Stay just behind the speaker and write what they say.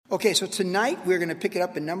Okay, so tonight we're going to pick it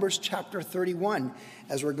up in Numbers chapter 31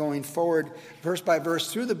 as we're going forward verse by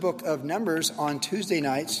verse through the book of Numbers on Tuesday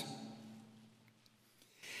nights.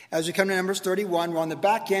 As we come to Numbers 31, we're on the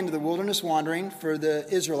back end of the wilderness wandering for the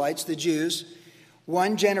Israelites, the Jews.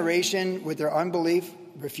 One generation with their unbelief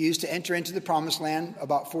refused to enter into the promised land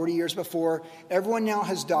about 40 years before. Everyone now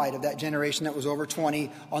has died of that generation that was over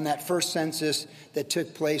 20 on that first census that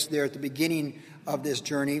took place there at the beginning of this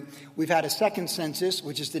journey. We've had a second census,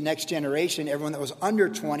 which is the next generation, everyone that was under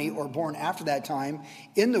 20 or born after that time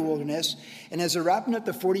in the wilderness. And as they're wrapping up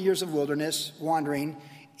the 40 years of wilderness wandering,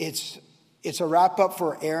 it's a wrap up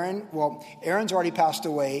for Aaron. Well, Aaron's already passed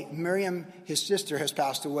away. Miriam, his sister, has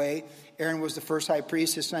passed away. Aaron was the first high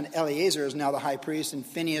priest. His son Eleazar is now the high priest. And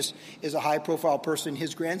Phinehas is a high profile person,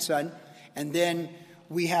 his grandson. And then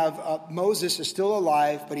we have Moses is still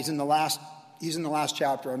alive, but he's in the last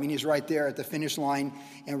chapter. I mean, he's right there at the finish line,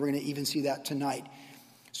 and we're going to even see that tonight.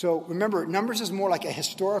 So remember, Numbers is more like a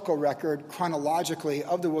historical record chronologically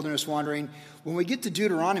of the wilderness wandering. When we get to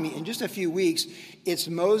Deuteronomy in just a few weeks, it's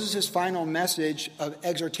Moses' final message of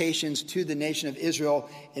exhortations to the nation of Israel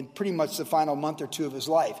in pretty much the final month or two of his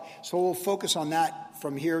life. So we'll focus on that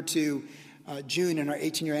from here to June and our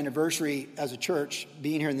 18-year anniversary as a church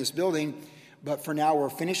being here in this building. But for now, we're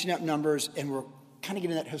finishing up Numbers, and we're kind of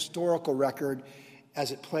getting that historical record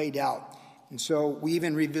as it played out. And so we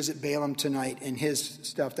even revisit Balaam tonight and his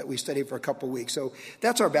stuff that we studied for a couple of weeks. So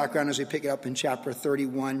that's our background as we pick it up in chapter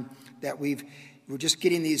 31, that we're just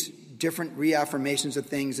getting these different reaffirmations of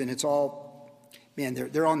things, and it's all, man,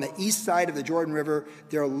 they're on the east side of the Jordan River.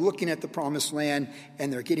 They're looking at the promised land,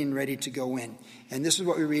 and they're getting ready to go in. And this is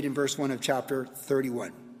what we read in verse 1 of chapter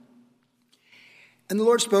 31. And the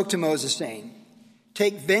Lord spoke to Moses, saying,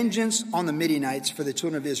 "Take vengeance on the Midianites for the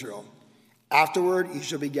children of Israel. Afterward, you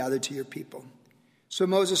shall be gathered to your people." So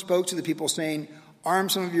Moses spoke to the people, saying, "Arm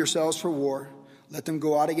some of yourselves for war. Let them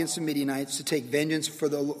go out against the Midianites to take vengeance for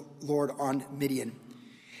the Lord on Midian.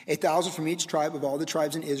 1,000 from each tribe of all the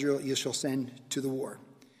tribes in Israel you shall send to the war."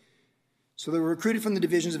 So they were recruited from the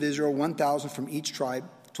divisions of Israel, 1,000 from each tribe,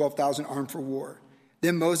 12,000 armed for war.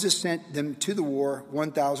 Then Moses sent them to the war,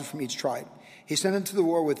 1,000 from each tribe. He sent them to the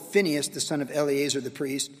war with Phinehas, the son of Eleazar the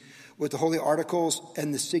priest, with the holy articles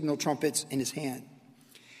and the signal trumpets in his hand.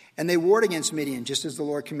 And they warred against Midian, just as the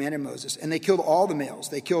Lord commanded Moses. And they killed all the males.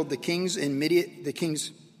 They killed the kings in Midian,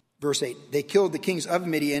 verse 8. They killed the kings of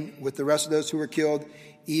Midian with the rest of those who were killed,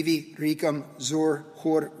 Evi, Rekam, Zur,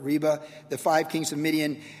 Hur, Reba, the 5 kings of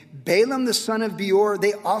Midian. Balaam, the son of Beor,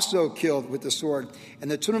 they also killed with the sword. And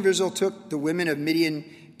the children of Israel took the women of Midian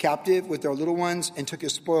captive with their little ones, and took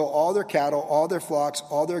as spoil all their cattle, all their flocks,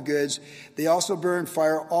 all their goods. They also burned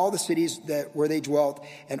fire all the cities where they dwelt,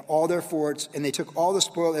 and all their forts, and they took all the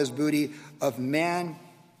spoil as booty of man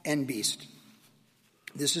and beast.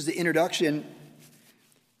 This is the introduction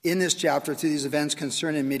in this chapter to these events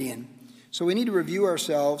concerning Midian. So we need to review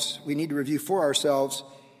ourselves, we need to review for ourselves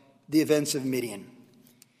the events of Midian.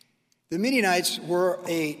 The Midianites were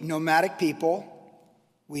a nomadic people.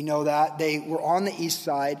 We know that. They were on the east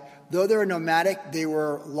side. Though they were nomadic, they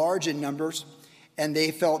were large in numbers, and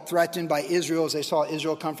they felt threatened by Israel as they saw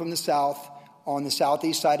Israel come from the south, on the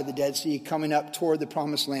southeast side of the Dead Sea, coming up toward the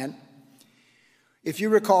promised land. If you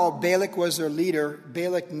recall, Balak was their leader.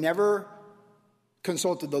 Balak never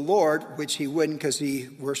consulted the Lord, which he wouldn't because he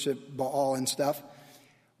worshiped Baal and stuff.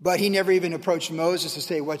 But he never even approached Moses to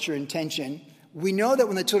say, "What's your intention?" We know that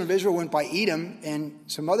when the children of Israel went by Edom and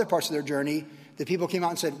some other parts of their journey, the people came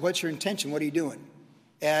out and said, "What's your intention? What are you doing?"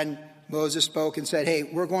 And Moses spoke and said, "Hey,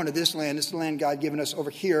 we're going to this land. This is the land God given us over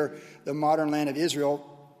here, the modern land of Israel,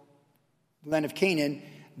 the land of Canaan.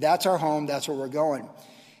 That's our home. That's where we're going."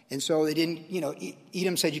 And so they didn't,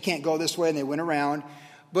 Edom said, "You can't go this way," and they went around.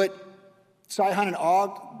 But Sihon and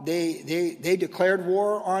Og, they declared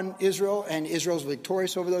war on Israel, and Israel's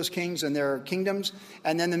victorious over those kings and their kingdoms.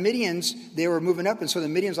 And then the Midians, they were moving up, and so the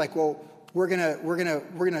Midians like, "Well, we're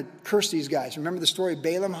gonna curse these guys." Remember the story?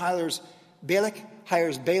 Balak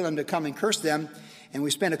hires Balaam to come and curse them, and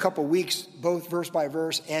we spent a couple weeks, both verse by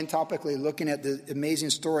verse and topically, looking at the amazing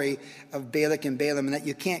story of Balak and Balaam, and that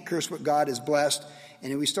you can't curse what God has blessed.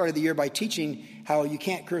 And we started the year by teaching how you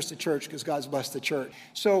can't curse the church because God's blessed the church.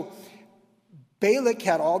 So Balak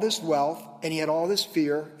had all this wealth, and he had all this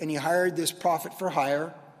fear, and he hired this prophet for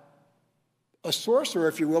hire, a sorcerer,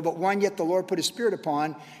 if you will, but one yet the Lord put his spirit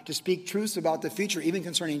upon to speak truths about the future, even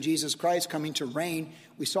concerning Jesus Christ coming to reign.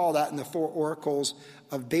 We saw that in the 4 oracles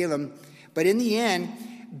of Balaam. But in the end,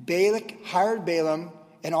 Balak hired Balaam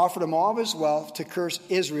and offered him all of his wealth to curse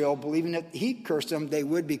Israel, believing that he cursed them, they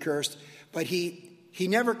would be cursed. But he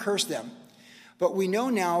never cursed them. But we know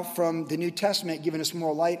now from the New Testament, giving us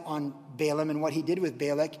more light on Balaam and what he did with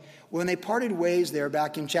Balak, when they parted ways there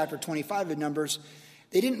back in chapter 25 of Numbers,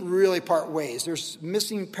 they didn't really part ways. There's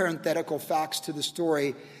missing parenthetical facts to the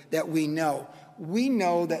story that we know. We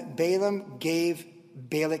know that Balaam gave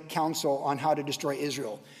Balak counsel on how to destroy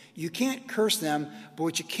Israel. You can't curse them, but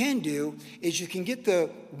what you can do is you can get the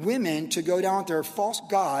women to go down with their false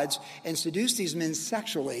gods and seduce these men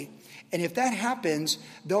sexually. And if that happens,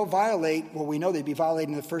 they'll violate, well, we know they'd be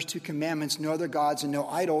violating the first two commandments, no other gods and no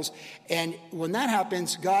idols. And when that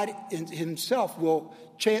happens, God himself will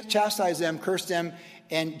chastise them, curse them,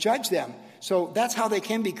 and judge them. So that's how they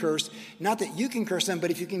can be cursed. Not that you can curse them,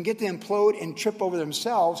 but if you can get them to implode and trip over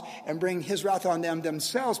themselves and bring his wrath on them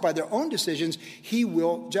themselves by their own decisions, he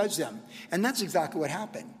will judge them. And that's exactly what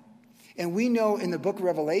happened. And we know in the book of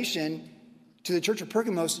Revelation, to the church of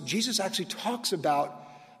Pergamos, Jesus actually talks about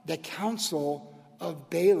the counsel of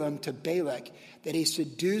Balaam to Balak, that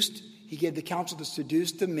he gave the counsel to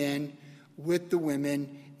seduce the men with the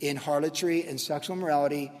women in harlotry and sexual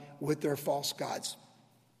immorality with their false gods.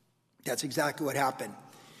 That's exactly what happened.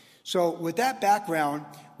 So with that background,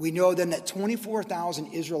 we know then that 24,000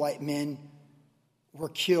 Israelite men were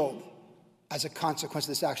killed as a consequence of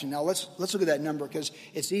this action. Now let's look at that number, because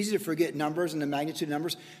it's easy to forget numbers and the magnitude of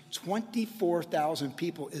numbers. 24,000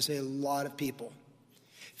 people is a lot of people.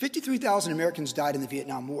 53,000 Americans died in the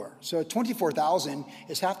Vietnam War. So 24,000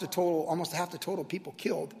 is almost half the total people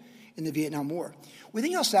killed in the Vietnam War. We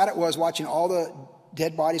think how sad it was watching all the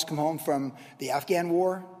dead bodies come home from the Afghan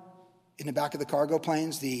war in the back of the cargo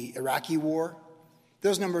planes, the Iraqi war.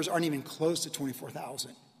 Those numbers aren't even close to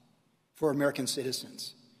 24,000 for American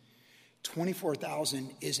citizens.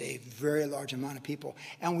 24,000 is a very large amount of people.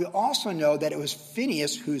 And we also know that it was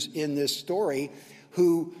Phinehas, who's in this story,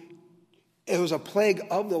 it was a plague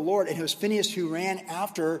of the Lord, and it was Phinehas who ran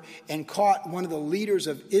after and caught one of the leaders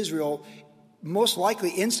of Israel, most likely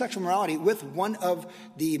in sexual morality, with one of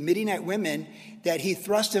the Midianite women, that he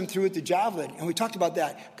thrust him through with the javelin. And we talked about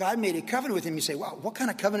that. God made a covenant with him. You say, wow, what kind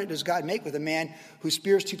of covenant does God make with a man who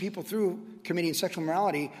spears two people through committing sexual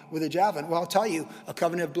morality with a javelin? Well, I'll tell you, a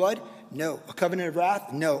covenant of blood? No. A covenant of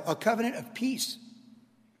wrath? No. A covenant of peace.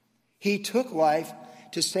 He took life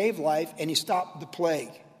to save life, and he stopped the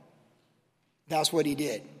plague. That's what he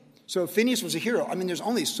did. So Phinehas was a hero. I mean, there's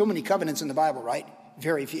only so many covenants in the Bible, right?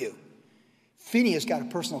 Very few. Phinehas got a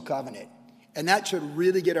personal covenant. And that should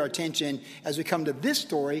really get our attention as we come to this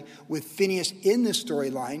story with Phinehas in this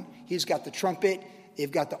storyline. He's got the trumpet. They've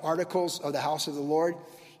got the articles of the house of the Lord.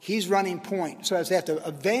 He's running point. So as they have to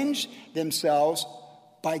avenge themselves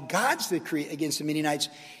by God's decree against the Midianites,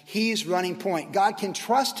 he's running point. God can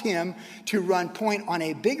trust him to run point on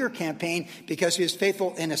a bigger campaign because he is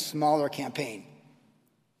faithful in a smaller campaign.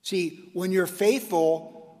 See, when you're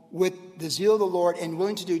faithful with the zeal of the Lord and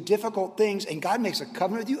willing to do difficult things, and God makes a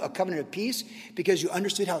covenant with you, a covenant of peace, because you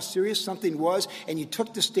understood how serious something was, and you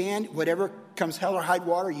took the stand, whatever comes hell or high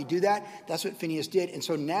water, you do that. That's what Phinehas did. And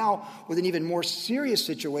so now, with an even more serious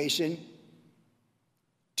situation,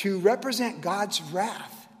 to represent God's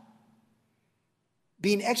wrath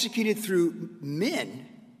being executed through men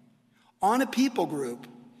on a people group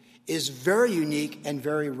is very unique and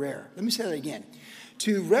very rare. Let me say that again.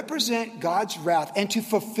 To represent God's wrath and to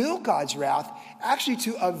fulfill God's wrath, actually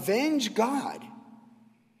to avenge God,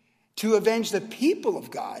 to avenge the people of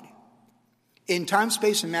God in time,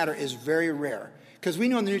 space, and matter is very rare. Because we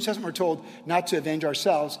know in the New Testament we're told not to avenge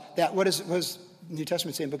ourselves. That what does the New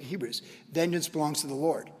Testament say in the book of Hebrews? Vengeance belongs to the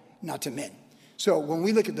Lord, not to men. So when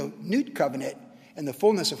we look at the new covenant and the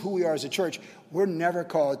fullness of who we are as a church, we're never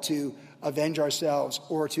called to avenge ourselves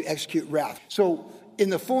or to execute wrath. So in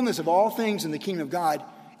the fullness of all things in the kingdom of God,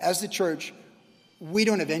 as the church, we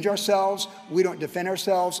don't avenge ourselves, we don't defend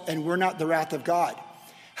ourselves, and we're not the wrath of God.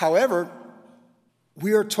 However,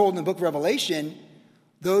 we are told in the book of Revelation,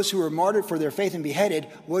 those who were martyred for their faith and beheaded,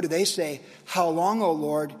 what do they say? How long, O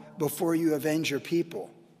Lord, before you avenge your people?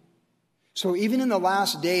 So even in the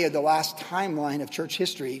last day of the last timeline of church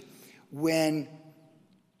history, when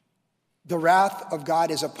the wrath of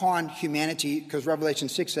God is upon humanity, because Revelation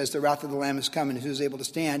 6 says the wrath of the Lamb is come and who's able to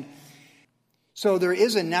stand. So there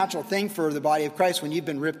is a natural thing for the body of Christ when you've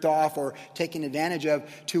been ripped off or taken advantage of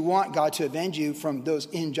to want God to avenge you from those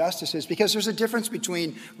injustices, because there's a difference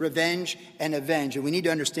between revenge and avenge. And we need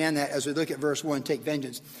to understand that as we look at verse 1, take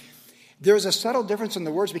vengeance. There's a subtle difference in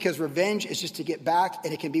the words, because revenge is just to get back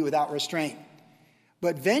and it can be without restraint.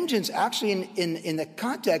 But vengeance actually in the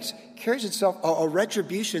context carries itself a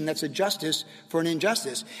retribution that's a justice for an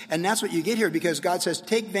injustice. And that's what you get here, because God says,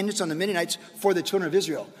 take vengeance on the Midianites for the children of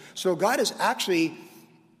Israel. So God is actually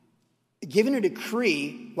given a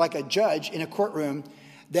decree, like a judge in a courtroom,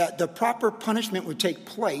 that the proper punishment would take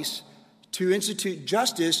place to institute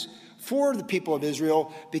justice for the people of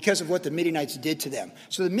Israel because of what the Midianites did to them.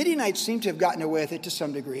 So the Midianites seem to have gotten away with it to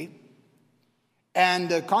some degree. And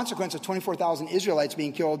the consequence of 24,000 Israelites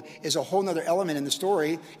being killed is a whole other element in the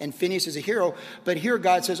story, and Phinehas is a hero. But here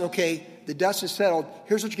God says, okay, the dust is settled.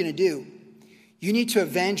 Here's what you're going to do. You need to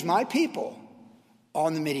avenge my people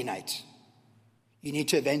on the Midianites. You need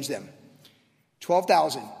to avenge them.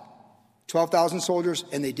 12,000 soldiers,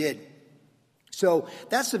 and they did. So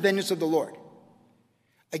that's the vengeance of the Lord.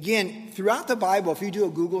 Again, throughout the Bible, if you do a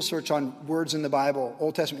Google search on words in the Bible,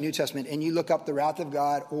 Old Testament, New Testament, and you look up the wrath of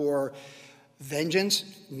God or vengeance,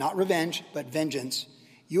 not revenge, but vengeance,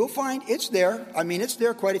 you'll find it's there. I mean, it's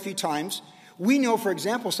there quite a few times. We know, for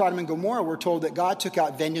example, Sodom and Gomorrah, we're told that God took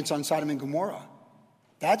out vengeance on Sodom and Gomorrah.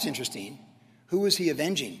 That's interesting. Who was he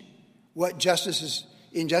avenging? What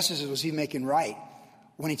injustices was he making right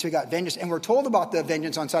when he took out vengeance? And we're told about the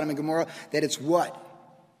vengeance on Sodom and Gomorrah that it's what?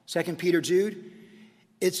 2 Peter, Jude?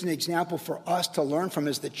 It's an example for us to learn from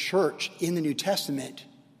as the church in the New Testament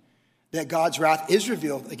that God's wrath is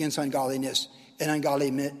revealed against ungodliness and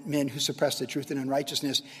ungodly men who suppress the truth and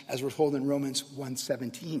unrighteousness, as we're told in Romans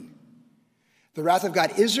 1:17. The wrath of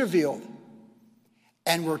God is revealed,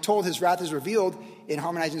 and we're told his wrath is revealed in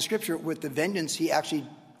harmonizing Scripture with the vengeance he actually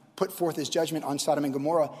put forth his judgment on Sodom and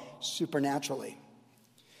Gomorrah supernaturally.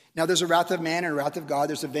 Now, there's a wrath of man and a wrath of God.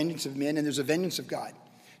 There's a vengeance of men and there's a vengeance of God.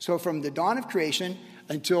 So from the dawn of creation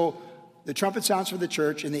until the trumpet sounds for the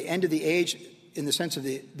church and the end of the age, in the sense of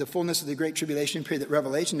the fullness of the great tribulation period that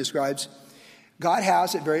Revelation describes, God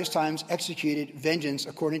has at various times executed vengeance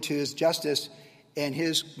according to his justice and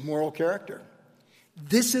his moral character.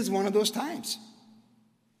 This is one of those times.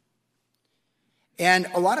 And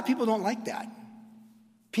a lot of people don't like that.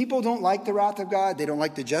 People don't like the wrath of God. They don't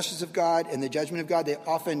like the justice of God and the judgment of God. They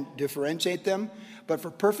often differentiate them. But for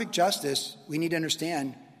perfect justice, we need to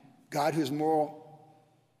understand God, who's moral,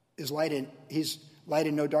 is light, and he's light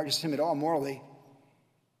and no darkness to him at all morally.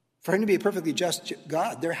 For him to be a perfectly just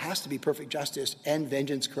God, there has to be perfect justice and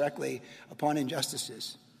vengeance correctly upon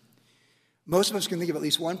injustices. Most of us can think of at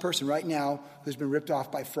least one person right now who's been ripped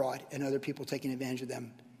off by fraud and other people taking advantage of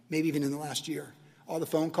them, maybe even in the last year. All the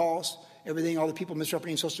phone calls, everything, all the people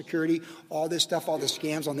misrepresenting Social Security, all this stuff, all the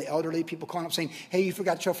scams on the elderly, people calling up saying, hey, you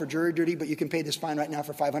forgot to show for jury duty, but you can pay this fine right now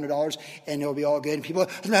for $500 and it'll be all good. And people,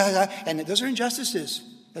 and those are injustices.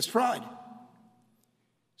 That's fraud.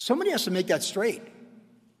 Somebody has to make that straight.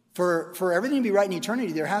 For everything to be right in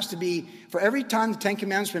eternity, there has to be, for every time the Ten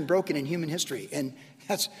Commandments have been broken in human history, and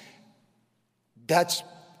that's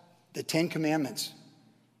the Ten Commandments,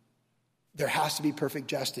 there has to be perfect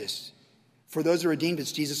justice. For those that are redeemed,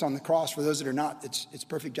 it's Jesus on the cross. For those that are not, it's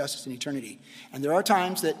perfect justice in eternity. And there are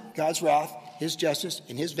times that God's wrath, his justice,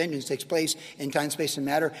 and his vengeance takes place in time, space, and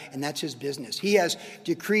matter, and that's his business. He has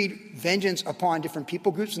decreed vengeance upon different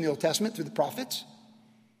people groups in the Old Testament through the prophets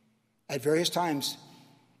at various times.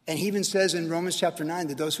 And he even says in Romans chapter 9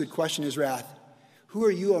 that those who would question his wrath, who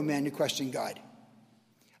are you, O man, to question God?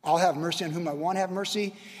 I'll have mercy on whom I want to have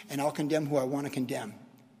mercy, and I'll condemn who I want to condemn.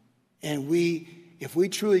 And if we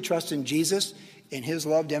truly trust in Jesus and his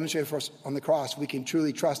love demonstrated for us on the cross, we can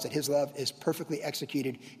truly trust that his love is perfectly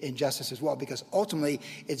executed in justice as well, because ultimately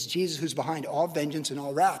it's Jesus who's behind all vengeance and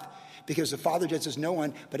all wrath, because the Father judges no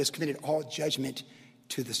one, but has committed all judgment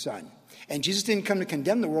to the Son. And Jesus didn't come to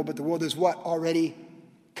condemn the world, but the world is what? Already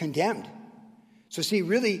condemned. So see,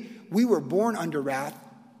 really, we were born under wrath,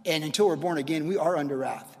 and until we're born again, we are under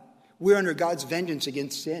wrath. We're under God's vengeance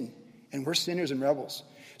against sin, and we're sinners and rebels.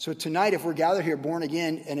 So tonight, if we're gathered here born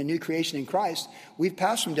again and a new creation in Christ, we've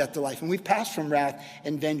passed from death to life, and we've passed from wrath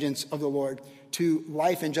and vengeance of the Lord to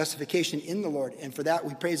life and justification in the Lord. And for that,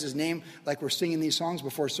 we praise his name like we're singing these songs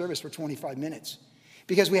before service for 25 minutes.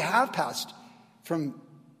 Because we have passed from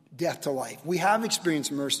death to life. We have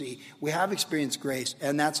experienced mercy. We have experienced grace,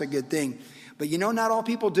 and that's a good thing. But you know, not all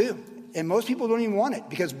people do. And most people don't even want it,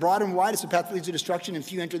 because broad and wide is the path that leads to destruction, and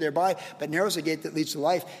few enter thereby, but narrow is the gate that leads to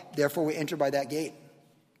life. Therefore, we enter by that gate.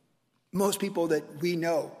 Most people that we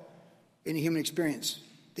know in a human experience,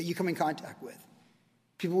 that you come in contact with,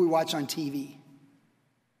 people we watch on TV,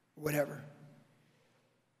 whatever,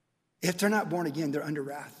 if they're not born again, they're under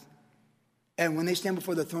wrath. And when they stand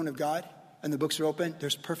before the throne of God and the books are open,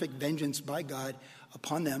 there's perfect vengeance by God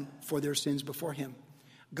upon them for their sins before him.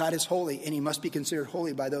 God is holy, and he must be considered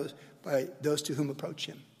holy by those to whom approach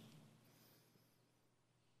him.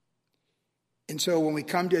 And so when we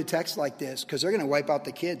come to a text like this, because they're going to wipe out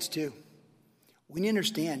the kids too, we need to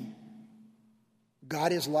understand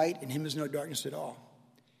God is light and him is no darkness at all.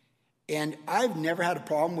 And I've never had a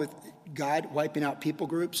problem with God wiping out people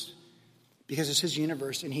groups because it's his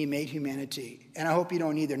universe and he made humanity. And I hope you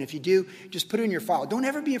don't either. And if you do, just put it in your file. Don't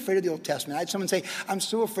ever be afraid of the Old Testament. I had someone say, I'm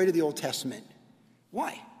so afraid of the Old Testament.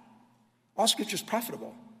 Why? All scripture is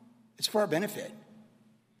profitable. It's for our benefit.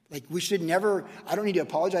 Like we should never, I don't need to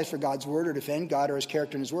apologize for God's word or defend God or his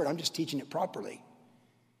character in his word. I'm just teaching it properly.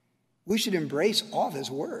 We should embrace all of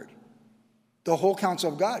his word. The whole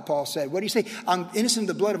counsel of God, Paul said. What do you say? I'm innocent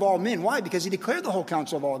of the blood of all men. Why? Because he declared the whole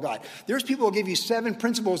counsel of all God. There's people who will give you 7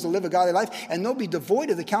 principles to live a godly life, and they'll be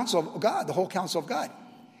devoid of the counsel of God, the whole counsel of God.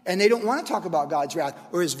 And they don't want to talk about God's wrath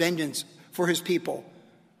or his vengeance for his people.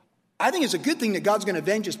 I think it's a good thing that God's going to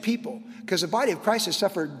avenge his people, because the body of Christ has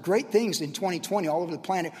suffered great things in 2020 all over the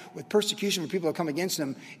planet with persecution when people have come against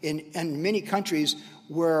them in many countries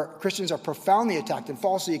where Christians are profoundly attacked and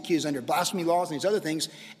falsely accused under blasphemy laws and these other things.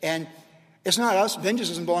 And it's not us. Vengeance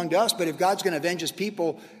doesn't belong to us. But if God's going to avenge his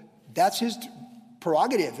people, that's his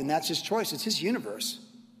prerogative and that's his choice. It's his universe.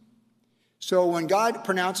 So when God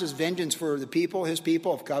pronounces vengeance for the people, his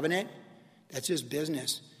people of covenant, that's his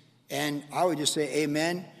business. And I would just say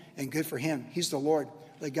amen and good for him. He's the Lord.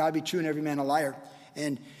 Let God be true and every man a liar.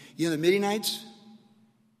 And the Midianites,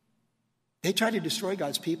 they tried to destroy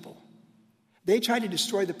God's people. They tried to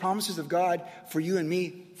destroy the promises of God for you and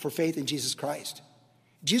me for faith in Jesus Christ.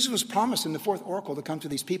 Jesus was promised in the 4th oracle to come to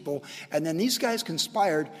these people, and then these guys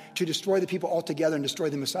conspired to destroy the people altogether and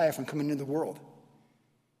destroy the Messiah from coming into the world.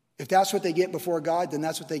 If that's what they get before God, then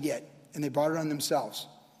that's what they get. And they brought it on themselves.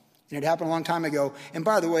 And it happened a long time ago. And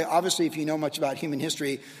by the way, obviously, if you know much about human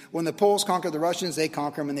history, when the Poles conquer the Russians, they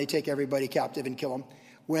conquer them and they take everybody captive and kill them.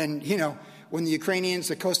 When the Ukrainians,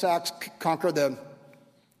 the Cossacks conquer the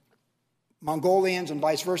Mongolians and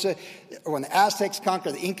vice versa, or when the Aztecs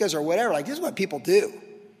conquer the Incas or whatever, like this is what people do.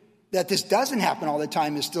 That this doesn't happen all the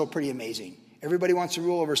time is still pretty amazing. Everybody wants to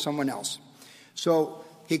rule over someone else. So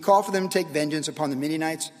he called for them to take vengeance upon the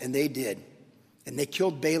Midianites, and they did. And they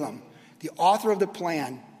killed Balaam, the author of the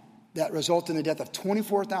plan that resulted in the death of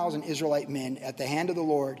 24,000 Israelite men at the hand of the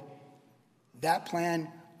Lord. That plan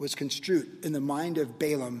was construed in the mind of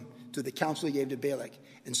Balaam through the counsel he gave to Balak.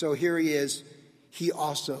 And so here he is. He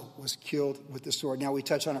also was killed with the sword. Now, we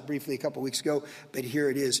touched on it briefly a couple weeks ago, but here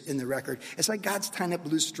it is in the record. It's like God's tying up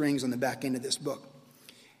loose strings on the back end of this book.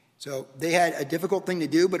 So they had a difficult thing to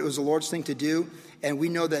do, but it was the Lord's thing to do. And we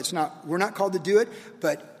know that we're not called to do it,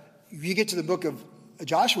 but if you get to the book of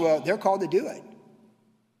Joshua, they're called to do it.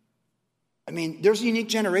 I mean, there's a unique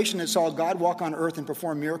generation that saw God walk on earth and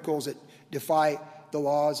perform miracles that defy the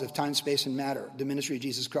laws of time, space, and matter, the ministry of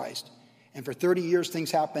Jesus Christ. And for 30 years, things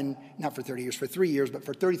happened, not for 30 years, for 3 years, but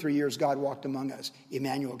for 33 years, God walked among us.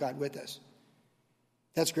 Emmanuel, God with us.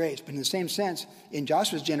 That's grace. But in the same sense, in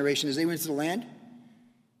Joshua's generation, as they went to the land,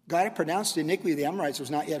 God had pronounced the iniquity of the Amorites was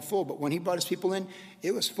not yet full. But when he brought his people in,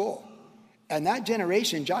 it was full. And that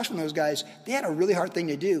generation, Joshua and those guys, they had a really hard thing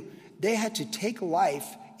to do. They had to take life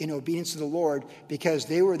in obedience to the Lord because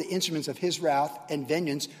they were the instruments of his wrath and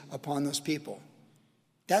vengeance upon those people.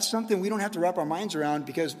 That's something we don't have to wrap our minds around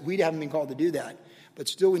because we haven't been called to do that. But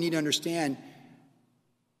still, we need to understand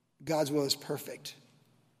God's will is perfect.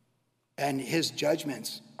 And his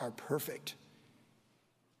judgments are perfect.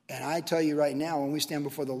 And I tell you right now, when we stand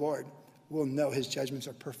before the Lord, we'll know his judgments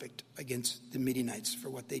are perfect against the Midianites for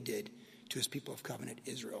what they did to his people of covenant,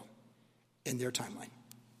 Israel, in their timeline.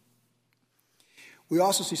 We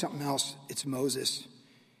also see something else. It's Moses.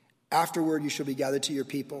 Afterward, you shall be gathered to your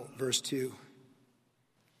people, verse 2.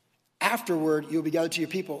 Afterward, you'll be gathered to your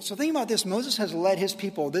people. So think about this. Moses has led his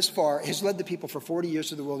people this far. He's led the people for 40 years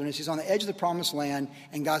to the wilderness. He's on the edge of the promised land.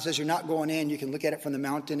 And God says, you're not going in. You can look at it from the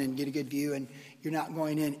mountain and get a good view. And you're not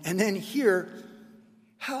going in. And then here,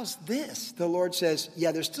 how's this? The Lord says,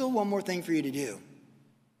 yeah, there's still one more thing for you to do.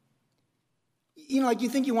 Like you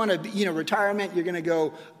think you want to, retirement. You're going to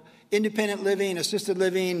go independent living, assisted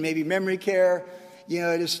living, maybe memory care.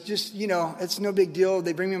 It's no big deal.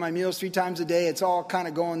 They bring me my meals 3 times a day. It's all kind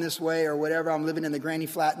of going this way or whatever. I'm living in the granny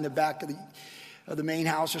flat in the back of the main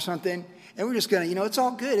house or something. And we're just going to, it's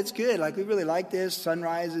all good. It's good. Like, we really like this.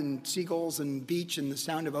 Sunrise and seagulls and beach and the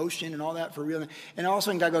sound of ocean and all that for real. And all of a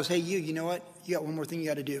sudden God goes, hey, you know what? You got one more thing you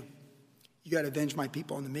got to do. You got to avenge my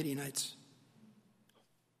people on the Midianites.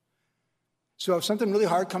 So if something really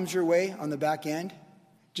hard comes your way on the back end,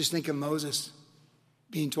 just think of Moses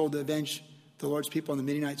being told to avenge the Lord's people and the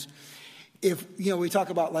Midianites. If, we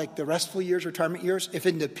talk about like the restful years, retirement years. If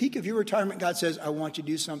in the peak of your retirement, God says, I want you to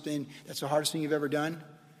do something that's the hardest thing you've ever done,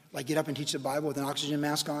 like get up and teach the Bible with an oxygen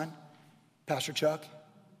mask on, Pastor Chuck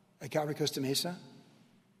at Calvary Costa Mesa.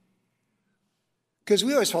 Because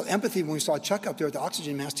we always felt empathy when we saw Chuck up there with the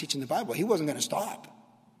oxygen mask teaching the Bible. He wasn't going to stop.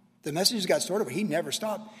 The messages got sorted, but he never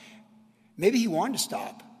stopped. Maybe he wanted to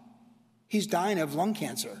stop. He's dying of lung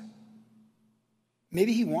cancer.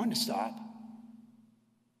 Maybe he wanted to stop,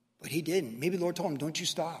 but he didn't. Maybe the Lord told him, don't you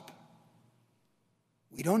stop.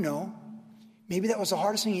 We don't know. Maybe that was the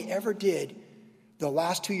hardest thing he ever did the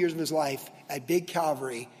last 2 years of his life at Big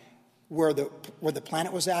Calvary, where the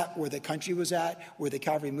planet was at, where the country was at, where the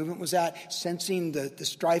Calvary movement was at, sensing the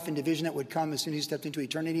strife and division that would come as soon as he stepped into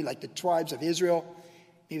eternity, like the tribes of Israel.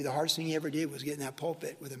 Maybe the hardest thing he ever did was get in that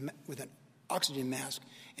pulpit with an oxygen mask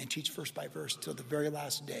and teach verse by verse till the very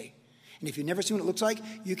last day. And if you've never seen what it looks like,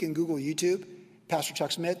 you can Google YouTube, Pastor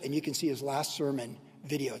Chuck Smith, and you can see his last sermon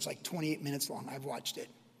video. It's like 28 minutes long. I've watched it.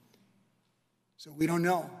 So we don't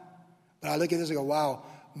know. But I look at this and go, wow,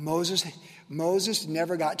 Moses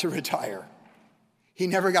never got to retire. He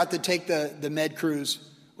never got to take the Med cruise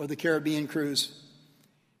or the Caribbean cruise.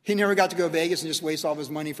 He never got to go to Vegas and just waste all of his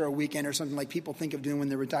money for a weekend or something like people think of doing when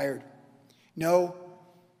they're retired. No,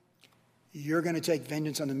 you're going to take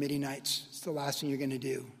vengeance on the Midianites. It's the last thing you're going to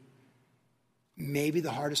do. Maybe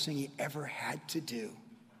the hardest thing he ever had to do.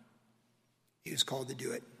 He was called to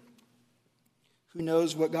do it. Who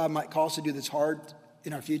knows what God might call us to do that's hard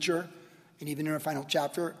in our future and even in our final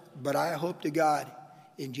chapter. But I hope to God,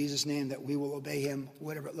 in Jesus' name, that we will obey him,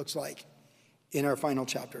 whatever it looks like, in our final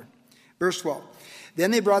chapter. Verse 12.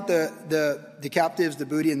 Then they brought the captives, the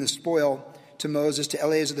booty, and the spoil to Moses, to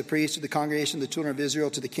Eleazar the priest, to the congregation of the children of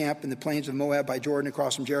Israel, to the camp in the plains of Moab by Jordan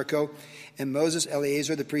across from Jericho. And Moses,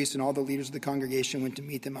 Eleazar the priest, and all the leaders of the congregation went to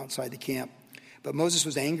meet them outside the camp. But Moses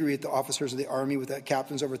was angry at the officers of the army, with the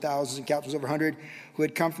captains over thousands and captains over 100, who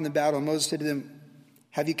had come from the battle. And Moses said to them,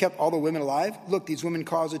 have you kept all the women alive? Look, these women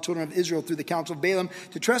caused the children of Israel through the counsel of Balaam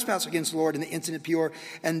to trespass against the Lord in the incident Peor.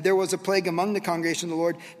 And there was a plague among the congregation of the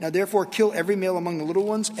Lord. Now therefore kill every male among the little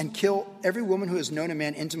ones, and kill every woman who has known a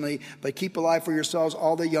man intimately. But keep alive for yourselves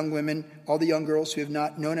all the young women, all the young girls who have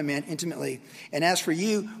not known a man intimately. And as for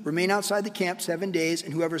you, remain outside the camp 7 days,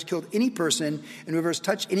 and whoever has killed any person, and whoever has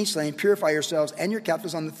touched any slain, purify yourselves and your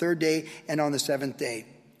captives on the 3rd day and on the 7th day.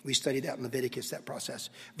 We studied that in Leviticus, that process.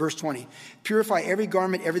 Verse 20, purify every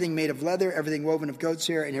garment, everything made of leather, everything woven of goat's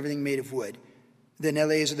hair, and everything made of wood. Then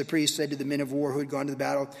Eleazar the priest said to the men of war who had gone to the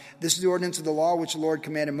battle, this is the ordinance of the law which the Lord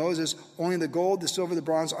commanded Moses. Only the gold, the silver, the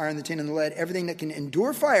bronze, iron, the tin, and the lead, everything that can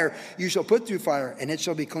endure fire, you shall put through fire, and it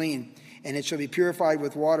shall be clean. And it shall be purified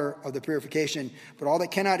with water of the purification. But all that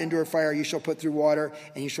cannot endure fire, you shall put through water,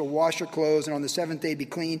 and you shall wash your clothes, and on the 7th day be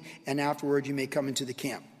clean, and afterward you may come into the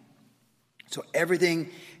camp. So everything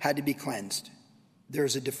had to be cleansed.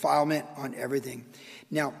 There's a defilement on everything.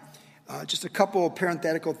 Now, just a couple of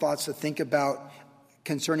parenthetical thoughts to think about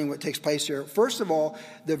concerning what takes place here. First of all,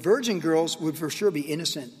 the virgin girls would for sure be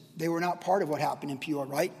innocent. They were not part of what happened in Peor,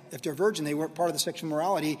 right? If they're virgin, they weren't part of the sexual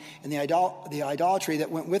morality and the idolatry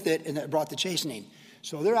that went with it and that brought the chastening.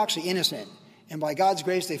 So they're actually innocent. And by God's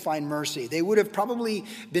grace, they find mercy. They would have probably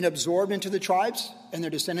been absorbed into the tribes and their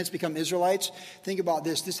descendants become Israelites. Think about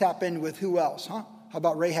this. This happened with who else? How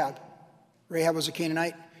about Rahab? Rahab was a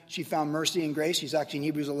Canaanite. She found mercy and grace. She's actually in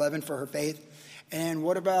Hebrews 11 for her faith. And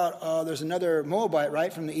what about, there's another Moabite,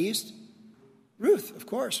 right, from the east? Ruth, of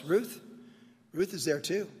course, Ruth. Ruth is there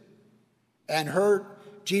too. And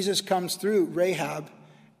Jesus comes through Rahab.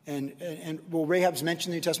 And Rahab's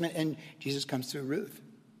mentioned in the New Testament, and Jesus comes through Ruth.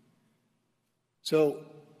 So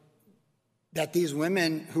that these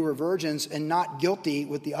women who were virgins and not guilty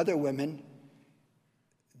with the other women,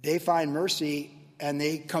 they find mercy and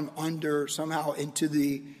they come under somehow into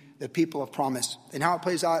the people of promise. And how it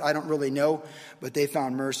plays out, I don't really know, but they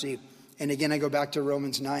found mercy. And again, I go back to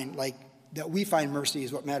Romans 9, like that we find mercy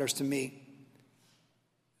is what matters to me.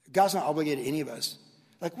 God's not obligated to any of us.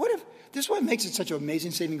 Like this is what makes it such an amazing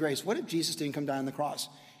saving grace. What if Jesus didn't come down on the cross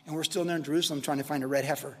and we're still there in Jerusalem trying to find a red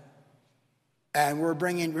heifer? And we're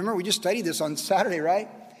remember we just studied this on Saturday, right?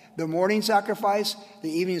 The morning sacrifice, the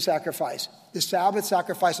evening sacrifice, the Sabbath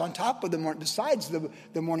sacrifice on top of the morning, besides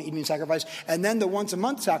the morning, evening sacrifice, and then the once a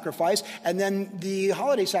month sacrifice, and then the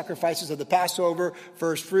holiday sacrifices of the Passover,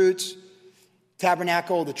 first fruits,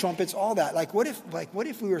 tabernacle, the trumpets, all that. What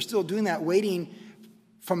if we were still doing that, waiting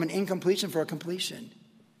from an incompletion for a completion?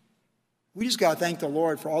 We just got to thank the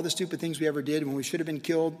Lord for all the stupid things we ever did when we should have been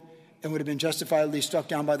killed and would have been justifiably struck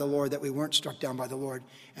down by the Lord, that we weren't struck down by the Lord,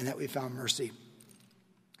 and that we found mercy.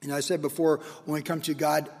 And I said before, when we come to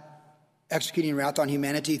God executing wrath on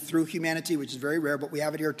humanity through humanity, which is very rare, but we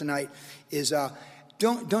have it here tonight, is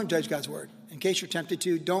don't judge God's word. In case you're tempted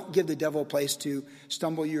to, don't give the devil a place to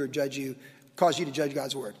stumble you or judge you, cause you to judge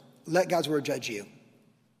God's word. Let God's word judge you.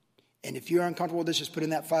 And if you're uncomfortable with this, just put in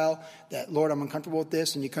that file that, Lord, I'm uncomfortable with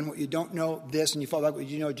this, and you don't know this, and you fall back,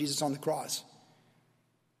 you know Jesus on the cross.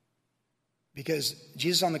 Because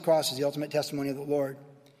Jesus on the cross is the ultimate testimony of the Lord.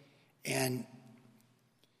 And,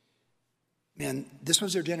 man, this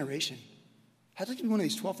was their generation. How'd you be one of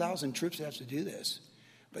these 12,000 troops that has to do this?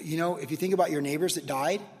 But, if you think about your neighbors that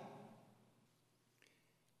died,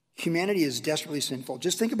 humanity is desperately sinful.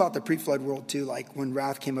 Just think about the pre-flood world, too, like when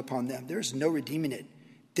wrath came upon them. There's no redeeming it.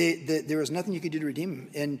 There was nothing you could do to redeem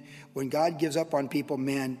them. And when God gives up on people,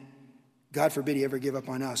 man, God forbid he ever give up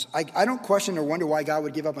on us. I don't question or wonder why God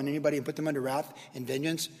would give up on anybody and put them under wrath and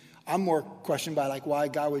vengeance. I'm more questioned by why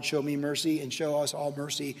God would show me mercy and show us all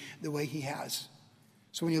mercy the way he has.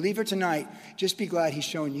 So when you leave here tonight, just be glad he's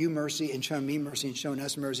showing you mercy and showing me mercy and showing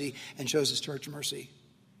us mercy and shows his church mercy.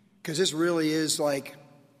 Because this really is like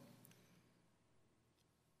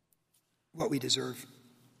what we deserve.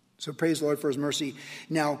 So praise the Lord for his mercy.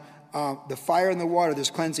 Now, the fire and the water,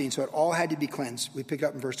 there's cleansing, so it all had to be cleansed. We pick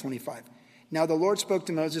up in verse 25. Now the Lord spoke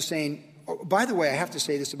to Moses saying, by the way, I have to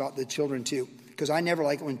say this about the children too, because I never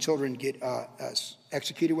like it when children get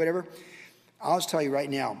executed, whatever. I'll just tell you right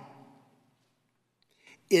now,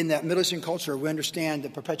 in that Middle Eastern culture, we understand the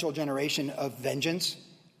perpetual generation of vengeance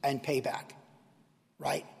and payback,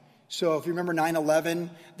 right? So if you remember 9/11,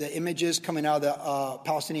 the images coming out of the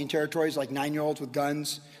Palestinian territories, like 9-year-olds with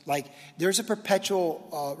guns, there's a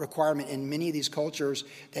perpetual requirement in many of these cultures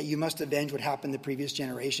that you must avenge what happened in the previous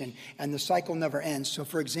generation, and the cycle never ends. So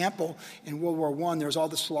for example, in World War I, there was all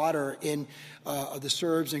the slaughter of the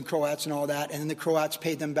Serbs and Croats and all that, and then the Croats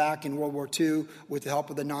paid them back in World War II with the help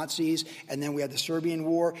of the Nazis, and then we had the Serbian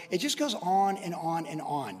War. It just goes on and on and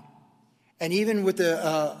on. And even with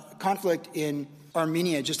the conflict in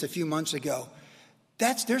Armenia just a few months ago,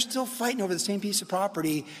 they're still fighting over the same piece of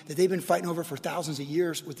property that they've been fighting over for thousands of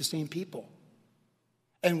years with the same people.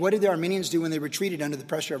 And what did the Armenians do when they retreated under the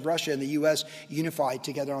pressure of Russia and the U.S. unified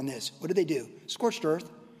together on this? What did they do? Scorched earth.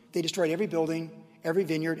 They destroyed every building, every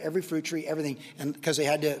vineyard, every fruit tree, everything, and because they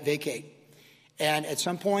had to vacate. And at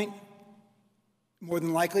some point, more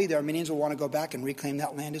than likely, the Armenians will want to go back and reclaim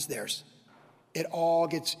that land as theirs. It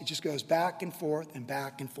just goes back and forth and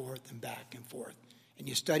back and forth and back and forth. And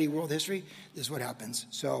you study world history, this is what happens.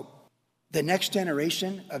 So the next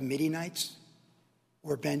generation of Midianites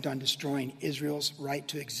were bent on destroying Israel's right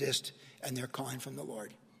to exist and their calling from the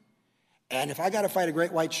Lord. And if I got to fight a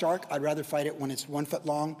great white shark, I'd rather fight it when it's 1 foot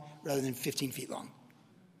long rather than 15 feet long.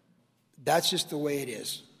 That's just the way it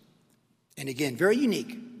is. And again, very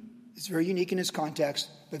unique. It's very unique in its context,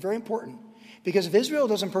 but very important. Because if Israel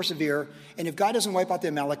doesn't persevere, and if God doesn't wipe out the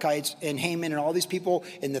Amalekites and Haman and all these people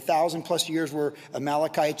in the 1,000+ years were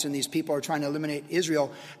Amalekites and these people are trying to eliminate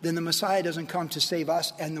Israel, then the Messiah doesn't come to save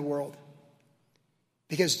us and the world.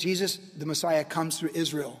 Because Jesus, the Messiah, comes through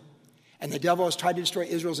Israel. And the devil has tried to destroy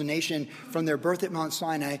Israel as a nation from their birth at Mount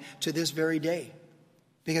Sinai to this very day.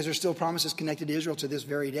 Because there's still promises connected to Israel to this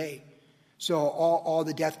very day. So all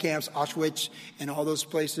the death camps, Auschwitz, and all those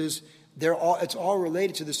places, it's all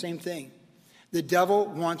related to the same thing. The devil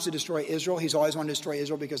wants to destroy Israel. He's always wanted to destroy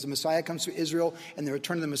Israel because the Messiah comes through Israel and the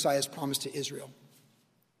return of the Messiah is promised to Israel.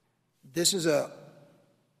 This is a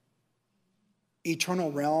eternal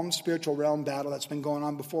realm, spiritual realm battle that's been going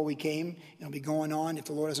on before we came. It'll be going on if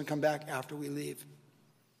the Lord doesn't come back after we leave.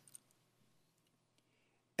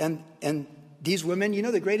 And these women,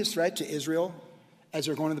 the greatest threat to Israel as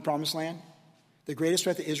they're going to the promised land? The greatest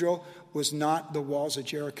threat to Israel was not the walls of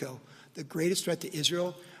Jericho. The greatest threat to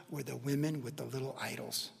Israel were the women with the little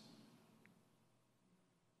idols.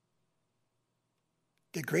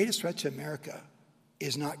 The greatest threat to America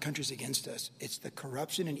is not countries against us. It's the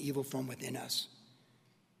corruption and evil from within us.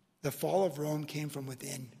 The fall of Rome came from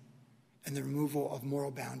within and the removal of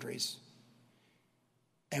moral boundaries.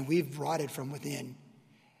 And we've rotted from within.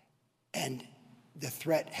 And the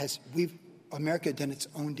threat America has done its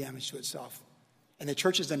own damage to itself. And the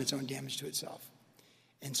church has done its own damage to itself.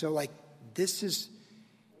 And so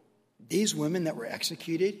these women that were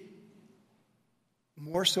executed,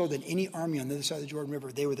 more so than any army on the other side of the Jordan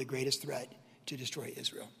River, they were the greatest threat to destroy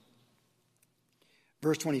Israel.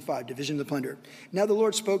 Verse 25, division of the plunder. Now the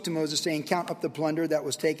Lord spoke to Moses, saying, count up the plunder that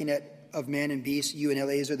was taken of man and beast, you and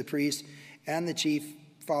Eleazar the priest, and the chief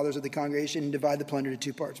fathers of the congregation, and divide the plunder to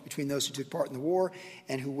 2 parts, between those who took part in the war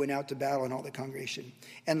and who went out to battle and all the congregation.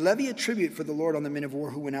 And levy a tribute for the Lord on the men of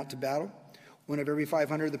war who went out to battle. One of every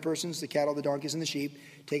 500 of the persons, the cattle, the donkeys, and the sheep,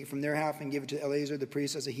 take it from their half and give it to Eleazar the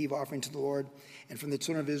priest as a heave offering to the Lord. And from the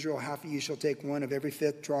children of Israel, half of you shall take one of every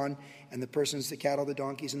fifth drawn, and the persons, the cattle, the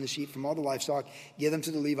donkeys, and the sheep from all the livestock, give them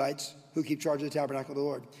to the Levites who keep charge of the tabernacle of the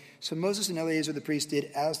Lord. So Moses and Eleazar the priest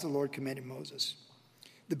did as the Lord commanded Moses.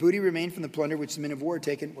 The booty remained from the plunder which the men of war had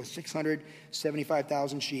taken was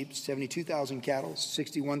 675,000 sheep, 72,000 cattle,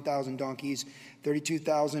 61,000 donkeys,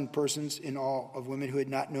 32,000 persons in all of women who had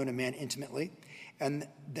not known a man intimately. And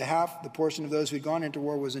the portion of those who had gone into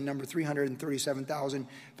war was in number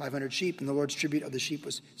 337,500 sheep, and the Lord's tribute of the sheep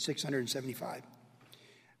was 675.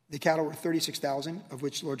 The cattle were 36,000, of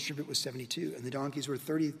which the Lord's tribute was 72, and the donkeys were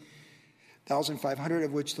 30,500,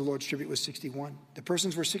 of which the Lord's tribute was 61. The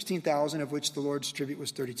persons were 16,000, of which the Lord's tribute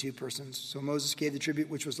was 32 persons. So Moses gave the tribute,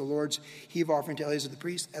 which was the Lord's heave offering to Eleazar the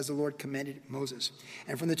priest, as the Lord commanded Moses.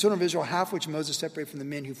 And from the children of Israel, half which Moses separated from the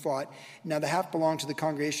men who fought. Now the half belonged to the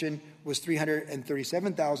congregation was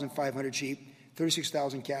 337,500 sheep,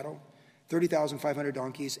 36,000 cattle, 30,500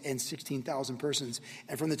 donkeys, and 16,000 persons.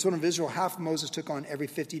 And from the children of Israel, half Moses took on every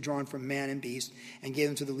 50 drawn from man and beast, and gave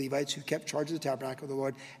them to the Levites, who kept charge of the tabernacle of the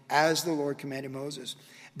Lord, as the Lord commanded Moses.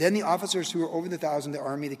 Then the officers who were over the 1,000, the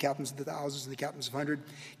army, the captains of the thousands, and the captains of 100,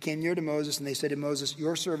 came near to Moses, and they said to Moses,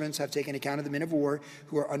 your servants have taken account of the men of war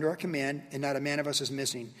who are under our command, and not a man of us is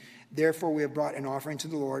missing. Therefore we have brought an offering to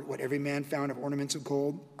the Lord, what every man found of ornaments of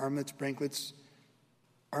gold, armlets,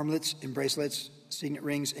 and bracelets, signet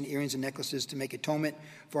rings and earrings and necklaces, to make atonement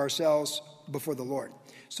for ourselves before the Lord.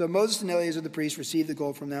 So Moses and Eleazar the priest received the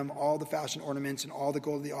gold from them, all the fashion ornaments and all the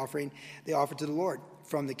gold of the offering they offered to the Lord.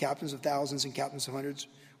 From the captains of thousands and captains of hundreds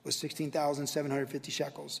was 16,750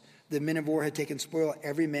 shekels. The men of war had taken spoil,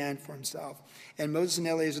 every man for himself. And Moses and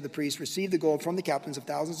Eleazar the priest received the gold from the captains of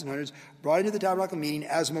thousands and hundreds, brought into the tabernacle meeting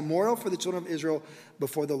as a memorial for the children of Israel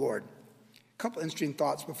before the Lord. A couple interesting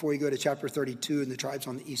thoughts before we go to chapter 32 and the tribes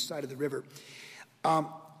on the east side of the river.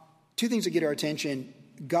 Two things that get our attention.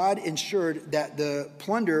 God ensured that the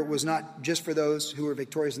plunder was not just for those who were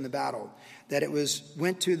victorious in the battle, that it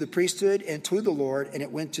went to the priesthood and to the Lord, and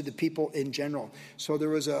it went to the people in general. So there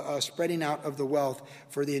was a spreading out of the wealth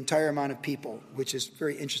for the entire amount of people, which is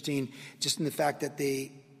very interesting, just in the fact that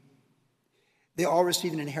they all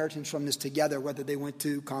received an inheritance from this together, whether they went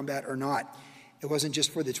to combat or not. It wasn't just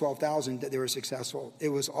for the 12,000 that they were successful. It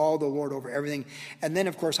was all the Lord over everything. And then,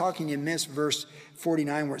 of course, how can you miss verse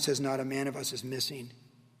 49 where it says, not a man of us is missing?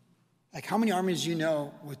 Like, how many armies do you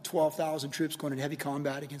know with 12,000 troops going into heavy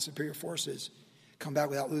combat against superior forces come back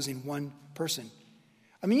without losing one person?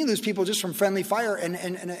 I mean, you lose people just from friendly fire and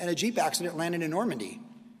a Jeep accident landing in Normandy,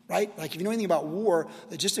 right? Like, if you know anything about war,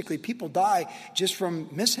 logistically, people die just from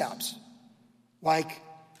mishaps. Like,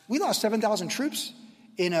 we lost 7,000 troops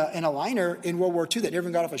in a liner in World War II that never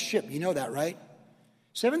even got off a ship. You know that, right?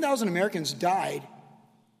 7,000 Americans died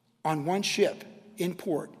on one ship in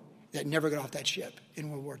port that never got off that ship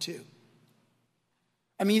in World War II.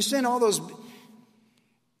 I mean, you send all those,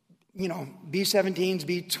 B-17s,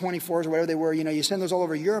 B-24s, or whatever they were, you send those all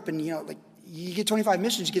over Europe, and, you get 25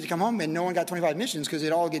 missions, you get to come home, and no one got 25 missions because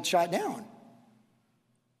it all gets shot down.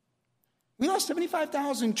 We lost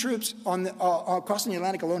 75,000 troops across the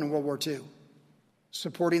Atlantic alone in World War II.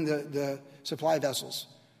 Supporting the supply vessels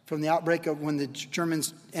from the outbreak of when the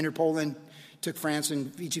Germans entered Poland, took France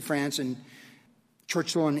and Vichy France and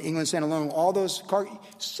Churchill and England stand alone. All those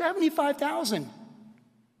 75,000.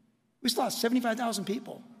 We still lost 75,000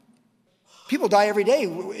 people. People die every day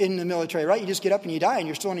in the military, right? You just get up and you die and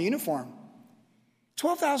you're still in a uniform.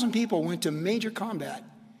 12,000 people went to major combat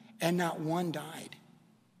and not one died.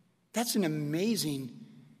 That's an amazing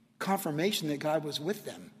confirmation that God was with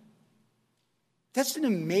them. That's an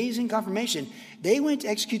amazing confirmation. They went to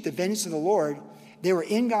execute the vengeance of the Lord. They were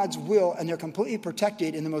in God's will, and they're completely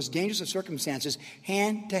protected in the most dangerous of circumstances,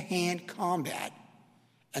 hand-to-hand combat.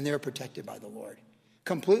 And they were protected by the Lord.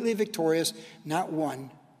 Completely victorious, not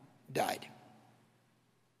one died.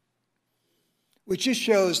 Which just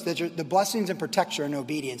shows that the blessings and protection are in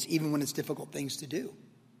obedience, even when it's difficult things to do.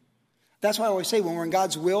 That's why I always say, when we're in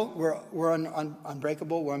God's will, we're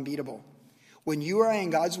unbreakable, we're unbeatable. When you are in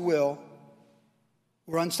God's will,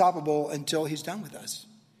 we're unstoppable until he's done with us.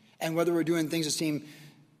 And whether we're doing things that seem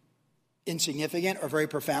insignificant or very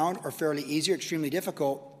profound or fairly easy or extremely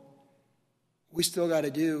difficult, we still got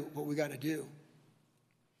to do what we got to do.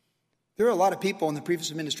 There are a lot of people in the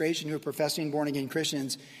previous administration who are professing born-again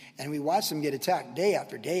Christians, and we watch them get attacked day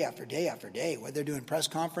after day after day after day, whether they're doing press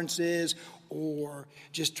conferences or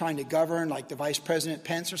just trying to govern, like the Vice President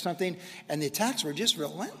Pence or something, and the attacks were just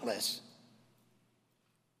relentless.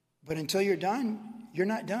 But until you're done, you're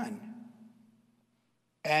not done.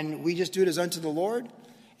 And we just do it as unto the Lord,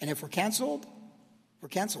 and if we're canceled, we're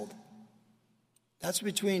canceled. That's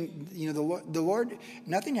between, the Lord,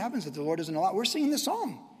 nothing happens that the Lord doesn't allow. We're singing this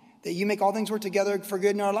song, that you make all things work together for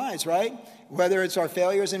good in our lives, right? Whether it's our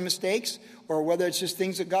failures and mistakes or whether it's just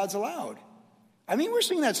things that God's allowed. I mean, we're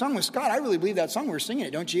singing that song with Scott. I really believe that song. We're singing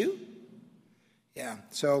it, don't you? Yeah.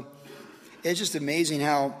 So it's just amazing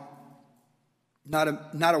how not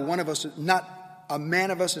a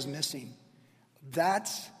man of us is missing.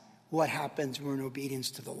 That's what happens when we're in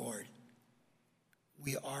obedience to the Lord.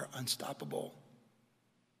 We are unstoppable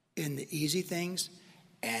in the easy things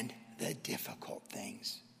and the difficult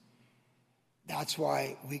things. That's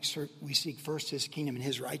why we seek first his kingdom and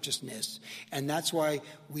his righteousness. And that's why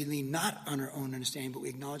we lean not on our own understanding, but we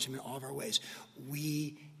acknowledge him in all of our ways.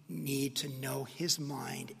 We need to know his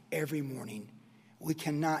mind every morning. We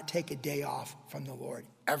cannot take a day off from the Lord,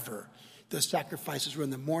 ever. The sacrifices were in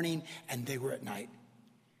the morning and they were at night.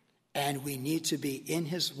 And we need to be in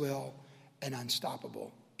his will and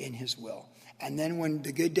unstoppable in his will. And then when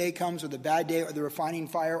the good day comes, or the bad day, or the refining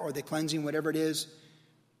fire, or the cleansing, whatever it is,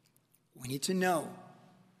 we need to know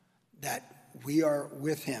that we are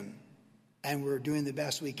with him and we're doing the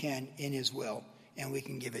best we can in his will, and we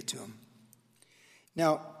can give it to him.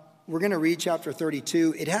 Now, we're going to read chapter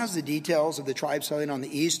 32. It has the details of the tribes settling on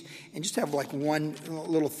the east, and just have like one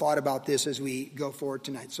little thought about this as we go forward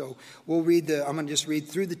tonight. So I'm going to just read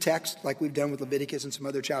through the text like we've done with Leviticus and some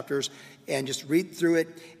other chapters, and just read through it.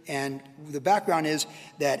 And the background is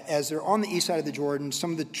that as they're on the east side of the Jordan,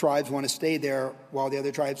 some of the tribes want to stay there while the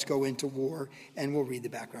other tribes go into war, and we'll read the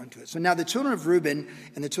background to it. So now the children of Reuben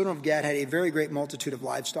and the children of Gad had a very great multitude of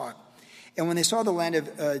livestock. And when they saw the land of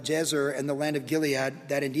Jazer and the land of Gilead,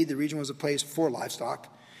 that indeed the region was a place for livestock,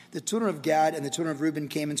 the children of Gad and the children of Reuben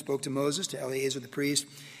came and spoke to Moses, to Eleazar the priest,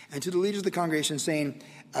 and to the leaders of the congregation, saying,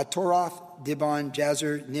 Atoroth, Dibon,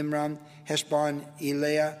 Jazer, Nimram, Heshbon,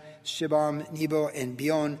 Eleah, Shibam, Nebo, and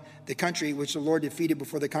Beon, the country which the Lord defeated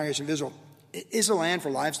before the congregation of Israel, is a land for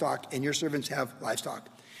livestock, and your servants have livestock.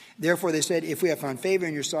 Therefore they said, if we have found favor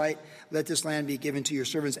in your sight, let this land be given to your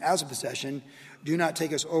servants as a possession. Do not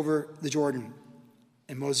take us over the Jordan.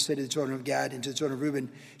 And Moses said to the children of Gad and to the children of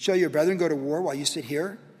Reuben, shall your brethren go to war while you sit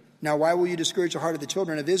here? Now why will you discourage the heart of the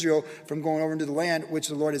children of Israel from going over into the land which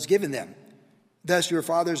the Lord has given them? Thus your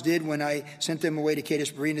fathers did when I sent them away to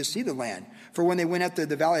Kadesh Barnea to see the land. For when they went up to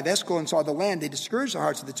the valley of Eshcol and saw the land, they discouraged the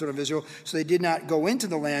hearts of the children of Israel, so they did not go into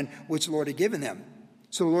the land which the Lord had given them.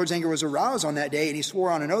 So the Lord's anger was aroused on that day, and he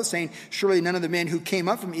swore on an oath, saying, surely none of the men who came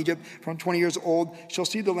up from Egypt from 20 years old shall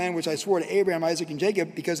see the land which I swore to Abraham, Isaac, and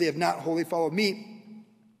Jacob, because they have not wholly followed me,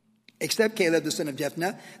 except Caleb the son of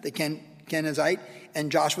Jephunneh, the Kenizzite,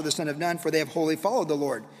 and Joshua the son of Nun, for they have wholly followed the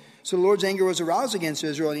Lord. So the Lord's anger was aroused against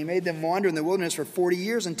Israel, and he made them wander in the wilderness for 40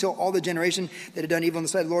 years until all the generation that had done evil in the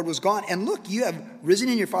sight of the Lord was gone. And look, you have risen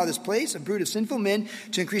in your father's place, a brood of sinful men,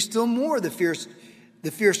 to increase still more the fierce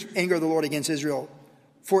anger of the Lord against Israel.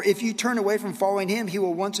 For if you turn away from following him, he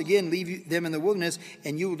will once again leave them in the wilderness,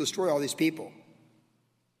 and you will destroy all these people.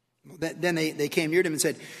 Then they came near to him and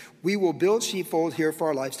said, we will build sheepfold here for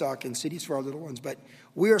our livestock and cities for our little ones, but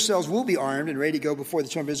we ourselves will be armed and ready to go before the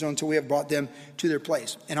children of Israel until we have brought them to their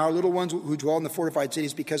place. And our little ones who dwell in the fortified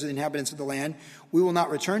cities because of the inhabitants of the land, we will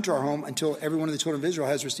not return to our home until every one of the children of Israel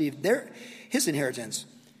has received his inheritance.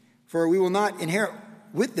 For we will not inherit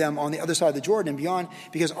with them on the other side of the Jordan and beyond,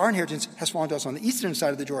 because our inheritance has fallen to us on the eastern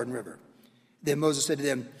side of the Jordan River. Then Moses said to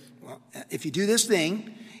them, well, if you do this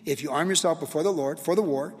thing, if you arm yourself before the Lord for the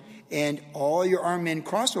war, and all your armed men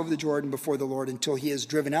cross over the Jordan before the Lord until he has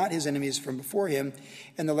driven out his enemies from before him,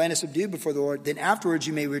 and the land is subdued before the Lord, then afterwards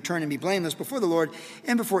you may return and be blameless before the Lord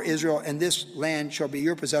and before Israel, and this land shall be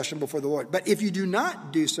your possession before the Lord. But if you do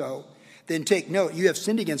not do so, then take note, you have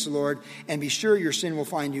sinned against the Lord, and be sure your sin will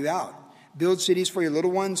find you out. Build cities for your little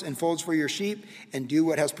ones and folds for your sheep, and do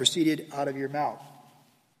what has proceeded out of your mouth.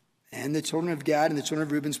 And the children of Gad and the children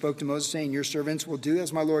of Reuben spoke to Moses, saying, your servants will do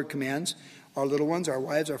as my Lord commands. Our little ones, our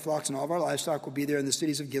wives, our flocks, and all of our livestock will be there in the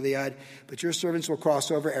cities of Gilead. But your servants will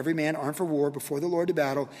cross over, every man armed for war, before the Lord to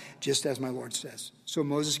battle, just as my Lord says. So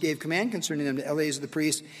Moses gave command concerning them to Eleazar the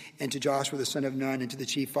priest, and to Joshua the son of Nun, and to the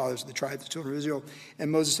chief fathers of the tribes of the children of Israel. And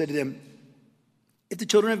Moses said to them, if the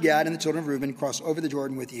children of Gad and the children of Reuben cross over the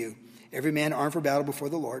Jordan with you, every man armed for battle before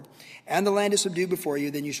the Lord, and the land is subdued before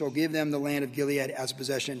you, then you shall give them the land of Gilead as a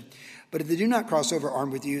possession. But if they do not cross over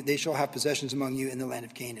armed with you, they shall have possessions among you in the land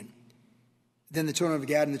of Canaan. Then the children of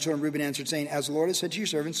Gad and the children of Reuben answered, saying, as the Lord has said to your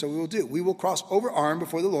servants, so we will do. We will cross over armed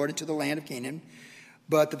before the Lord into the land of Canaan,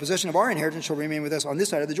 but the possession of our inheritance shall remain with us on this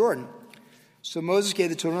side of the Jordan. So Moses gave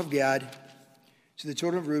the children of Gad to the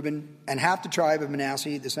children of Reuben, and half the tribe of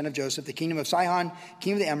Manasseh, the son of Joseph, the kingdom of Sihon,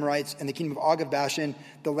 king of the Amorites, and the kingdom of Og of Bashan,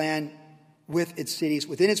 the land with its cities,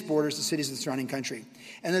 within its borders, the cities of the surrounding country.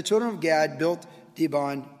 And the children of Gad built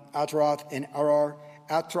Dibon, Ataroth, and Arar,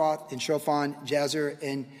 Atroth, and Shophan, Jazer,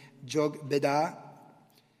 and Jogbedah,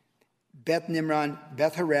 Beth Nimran,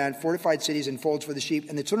 Beth Haran, fortified cities and folds for the sheep.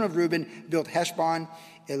 And the children of Reuben built Heshbon,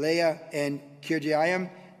 Eleah, and Kirjaim,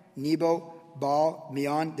 Nebo, Baal,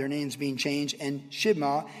 Meon, their names being changed, and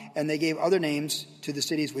Shibmah, and they gave other names to the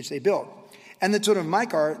cities which they built. And the children of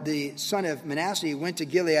Machir, the son of Manasseh, went to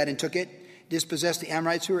Gilead and took it, dispossessed the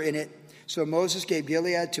Amorites who were in it. So Moses gave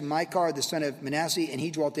Gilead to Machir, the son of Manasseh, and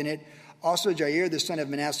he dwelt in it. Also Jair, the son of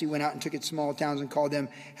Manasseh, went out and took its small towns and called them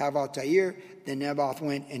Havoth-Jair. Then Naboth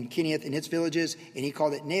went and Kenath and its villages, and he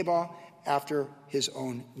called it Nabal after his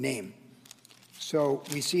own name. So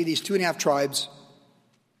we see these 2.5 tribes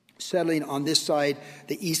settling on this side,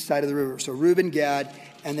 the east side of the river. So Reuben, Gad,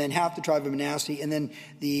 and then half the tribe of Manasseh. And then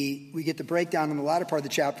we get the breakdown in the latter part of the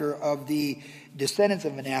chapter of the descendants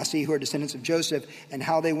of Manasseh, who are descendants of Joseph, and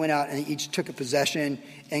how they went out and each took a possession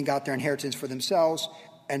and got their inheritance for themselves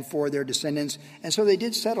and for their descendants. And so they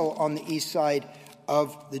did settle on the east side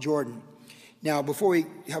of the Jordan. Now, before we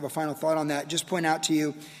have a final thought on that, just point out to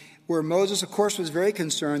you where Moses, of course, was very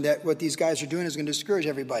concerned that what these guys are doing is going to discourage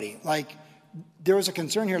everybody. Like, there was a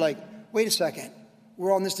concern here, like, wait a second,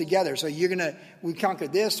 we're all in this together. So we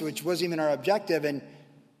conquered this, which wasn't even our objective, and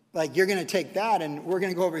like, you're going to take that, and we're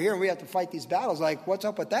going to go over here, and we have to fight these battles. Like, what's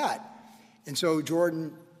up with that? And so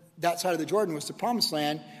Jordan, that side of the Jordan was the promised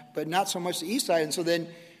land, but not so much the east side. And so then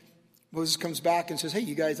Moses comes back and says, hey,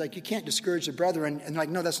 you guys, like, you can't discourage the brethren. And like,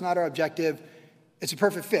 no, that's not our objective. It's a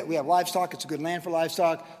perfect fit. We have livestock. It's a good land for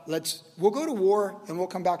livestock. We'll go to war, and we'll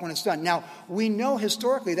come back when it's done. Now, we know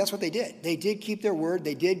historically that's what they did. They did keep their word.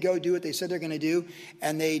 They did go do what they said they're going to do,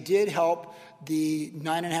 and they did help the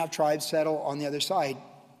 9.5 tribes settle on the other side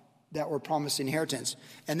that were promised inheritance.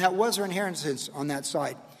 And that was their inheritance on that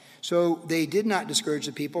side. So they did not discourage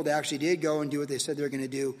the people. They actually did go and do what they said they were going to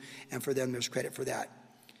do, and for them there's credit for that.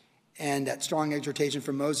 And that strong exhortation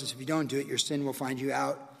from Moses, if you don't do it, your sin will find you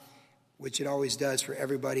out, which it always does for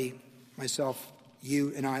everybody, myself,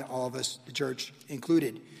 you and I, all of us, the church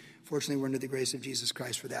included. Fortunately, we're under the grace of Jesus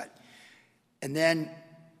Christ for that. And then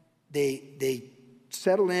they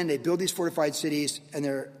settle in, they build these fortified cities, and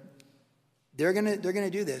they're going to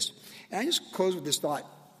do this. And I just close with this thought.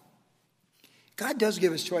 God does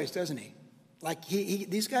give us choice, doesn't he? Like,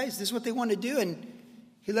 these guys, this is what they want to do, and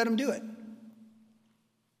he let them do it.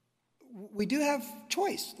 We do have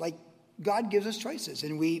choice. Like, God gives us choices,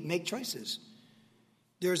 and we make choices.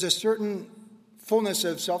 There's a certain fullness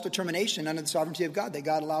of self-determination under the sovereignty of God that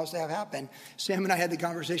God allows to have happen. Sam and I had the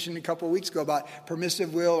conversation a couple of weeks ago about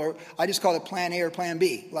permissive will, or I just call it plan A or plan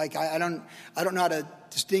B. Like, I don't know how to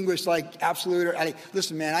distinguish, like, absolute or...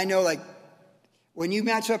 listen, man, I know, like, when you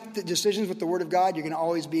match up the decisions with the Word of God, you're going to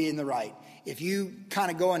always be in the right. If you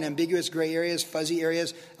kind of go in ambiguous gray areas, fuzzy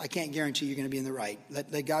areas, I can't guarantee you're going to be in the right.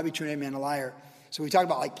 Let God be true and every man a liar. So we talk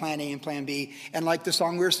about like plan A and plan B. And like the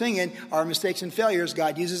song we were singing, our mistakes and failures,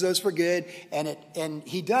 God uses those for good. And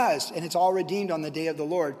he does. And it's all redeemed on the day of the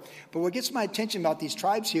Lord. But what gets my attention about these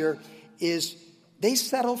tribes here is they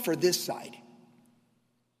settle for this side.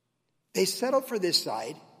 They settled for this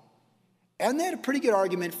side. And they had a pretty good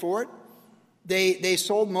argument for it. They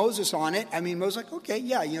sold Moses on it. I mean, Moses was like, okay,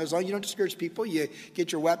 yeah, as long as you don't discourage people, you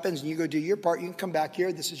get your weapons and you go do your part, you can come back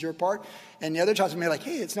here, this is your part. And the other tribes may be like,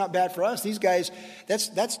 hey, it's not bad for us. These guys, that's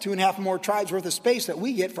 2.5 more tribes worth of space that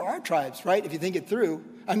we get for our tribes, right? If you think it through.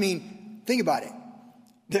 I mean, think about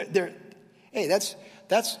it. Hey, that's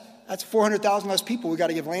 400,000 less people we got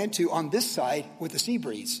to give land to on this side with the sea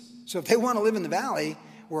breeze. So if they want to live in the valley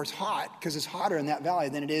where it's hot, because it's hotter in that valley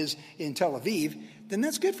than it is in Tel Aviv, then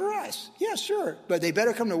that's good for us. Yeah, sure. But they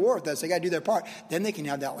better come to war with us. They got to do their part. Then they can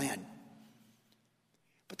have that land.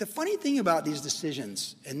 But the funny thing about these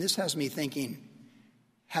decisions, and this has me thinking,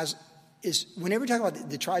 is whenever we talk about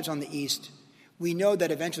the tribes on the east, we know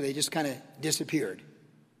that eventually they just kind of disappeared.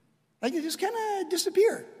 Like, they just kind of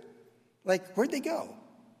disappear. Like, where'd they go?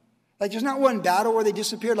 Like, there's not one battle where they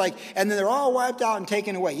disappeared, like, and then they're all wiped out and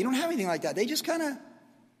taken away. You don't have anything like that. They just kind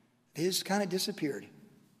of disappeared.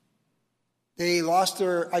 They lost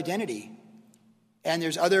their identity. And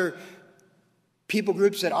there's other people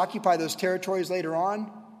groups that occupy those territories later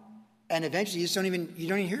on. And eventually you don't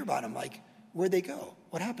even hear about them. Like, where'd they go?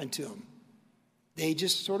 What happened to them? They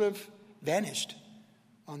just sort of vanished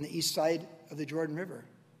on the east side of the Jordan River.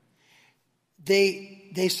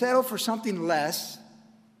 They settled for something less,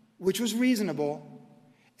 which was reasonable.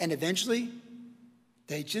 And eventually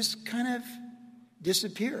they just kind of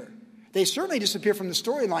disappear. They certainly disappear from the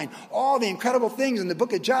storyline. All the incredible things in the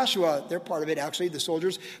book of Joshua, they're part of it actually, the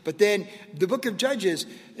soldiers. But then the book of Judges,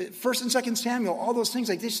 1st and 2nd Samuel, all those things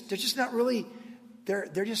like this, they're just not really, they're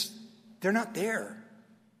not there.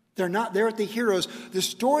 They're not there with the heroes. The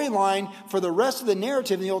storyline for the rest of the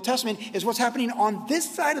narrative in the Old Testament is what's happening on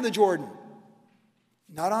this side of the Jordan,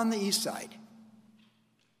 not on the east side.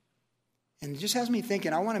 And it just has me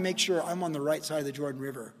thinking, I want to make sure I'm on the right side of the Jordan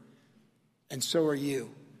River. And so are you.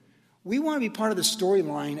 We want to be part of the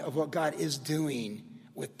storyline of what God is doing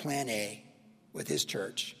with Plan A, with his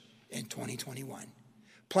church in 2021.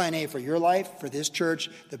 Plan A for your life, for this church,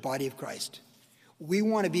 the body of Christ. We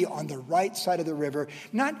want to be on the right side of the river.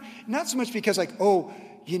 Not so much because we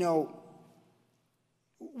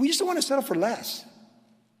just don't want to settle for less.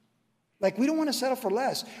 Like, we don't want to settle for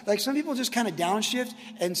less. Like, some people just kind of downshift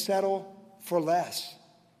and settle for less.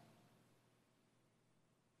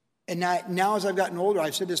 And now as I've gotten older,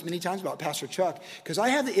 I've said this many times about Pastor Chuck, because I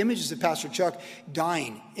have the images of Pastor Chuck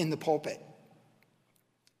dying in the pulpit.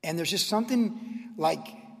 And there's just something like,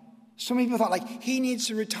 so many people thought, like, he needs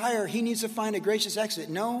to retire. He needs to find a gracious exit.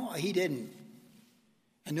 No, he didn't.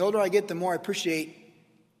 And the older I get, the more I appreciate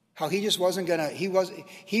how he just wasn't going to, he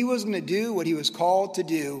was going to do what he was called to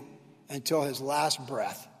do until his last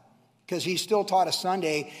breath. Because he still taught a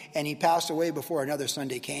Sunday, and he passed away before another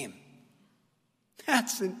Sunday came.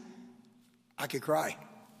 I could cry.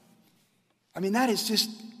 I mean, that is just,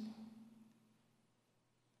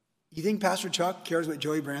 you think Pastor Chuck cares what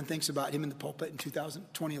Joey Brand thinks about him in the pulpit in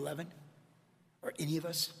 2011? Or any of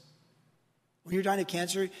us? When you're dying of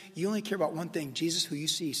cancer, you only care about one thing: Jesus, who you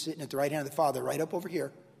see sitting at the right hand of the Father, right up over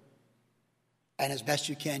here. And as best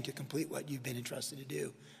you can to complete what you've been entrusted to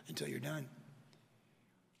do until you're done.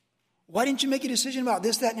 Why didn't you make a decision about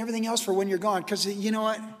this, that, and everything else for when you're gone? Because you know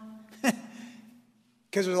what?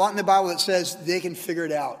 Because there's a lot in the Bible that says they can figure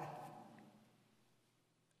it out.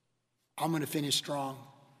 I'm going to finish strong.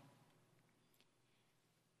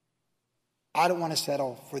 I don't want to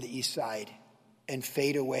settle for the east side and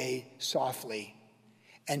fade away softly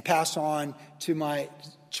and pass on to my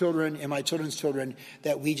children and my children's children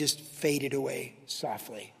that we just faded away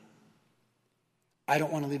softly. I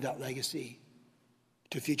don't want to leave that legacy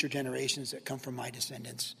to future generations that come from my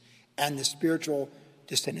descendants and the spiritual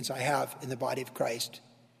descendants I have in the body of Christ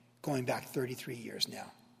going back 33 years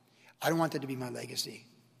now. I don't want that to be my legacy.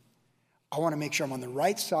 I want to make sure I'm on the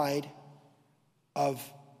right side of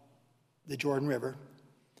the Jordan River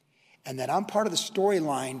and that I'm part of the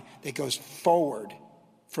storyline that goes forward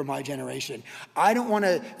for my generation. I don't want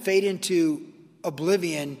to fade into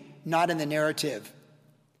oblivion, not in the narrative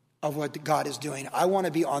of what God is doing. I want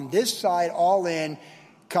to be on this side, all in,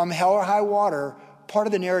 come hell or high water, part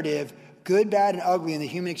of the narrative, good, bad, and ugly in the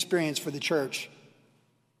human experience for the church,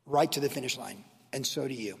 right to the finish line. And so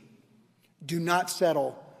do you. Do not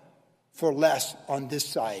settle for less on this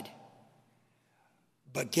side,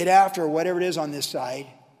 but get after whatever it is on this side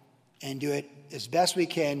and do it as best we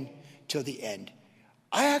can till the end.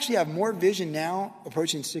 I actually have more vision now,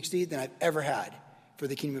 approaching 60, than I've ever had for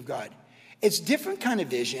the kingdom of God. It's different kind of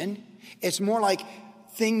vision. It's more like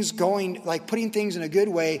things going, like putting things in a good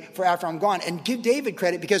way for after I'm gone. And give David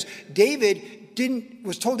credit, because David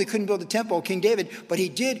was told he couldn't build a temple, King David, but he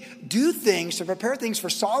did do things to prepare things for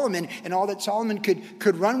Solomon and all that Solomon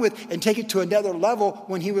could run with and take it to another level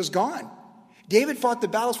when he was gone. David fought the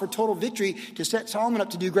battles for total victory to set Solomon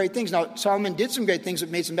up to do great things. Now, Solomon did some great things, but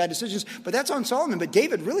made some bad decisions, but that's on Solomon. But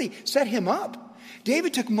David really set him up.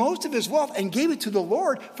 David took most of his wealth and gave it to the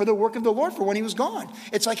Lord for the work of the Lord for when he was gone.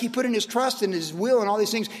 It's like he put in his trust and his will and all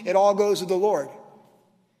these things. It all goes to the Lord.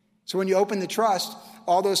 So when you open the trust,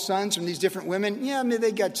 all those sons from these different women, yeah, maybe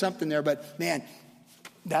they got something there, but man,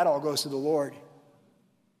 that all goes to the Lord.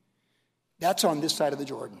 That's on this side of the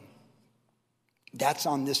Jordan. That's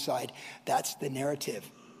on this side. That's the narrative.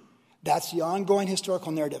 That's the ongoing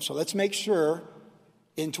historical narrative. So let's make sure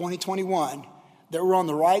in 2021 that we're on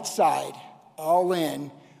the right side, all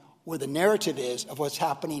in, where the narrative is of what's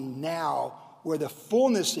happening now, where the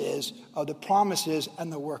fullness is of the promises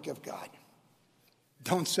and the work of God.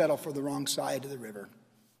 Don't settle for the wrong side of the river.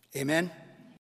 Amen?